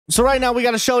So right now we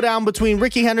got a showdown between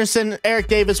Rickey Henderson, Eric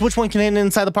Davis. Which one can hit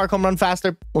inside the park home run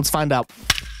faster? Let's find out.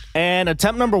 And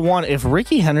attempt number one, if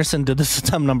Rickey Henderson did this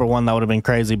attempt number one, that would have been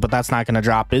crazy, but that's not going to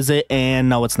drop, is it? And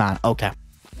no, it's not. Okay.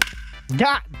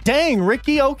 God dang,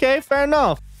 Rickey. Okay, fair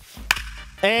enough.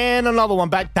 And another one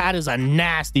back. That is a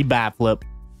nasty bat flip.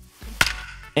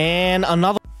 And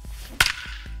another.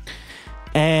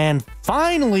 And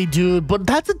finally, dude, but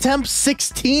that's attempt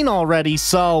 16 already,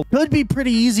 so could be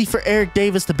pretty easy for Eric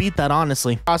Davis to beat that,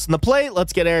 honestly. Crossing the plate,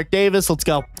 let's get Eric Davis. Let's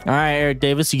go. All right, Eric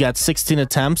Davis, you got 16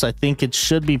 attempts. I think it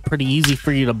should be pretty easy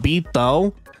for you to beat,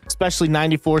 though, especially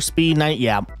 94 speed.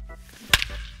 Yeah.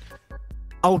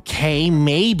 Okay,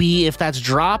 maybe if that's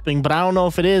dropping, but I don't know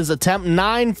if it is. Attempt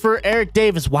 9 for Eric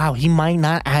Davis. Wow, he might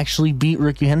not actually beat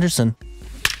Rickey Henderson.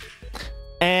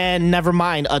 And never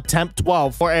mind, attempt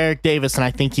 12 for Eric Davis, and I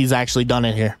think he's actually done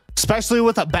it here. Especially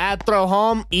with a bad throw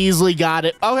home, easily got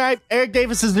it. Okay, Eric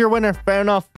Davis is your winner. Fair enough.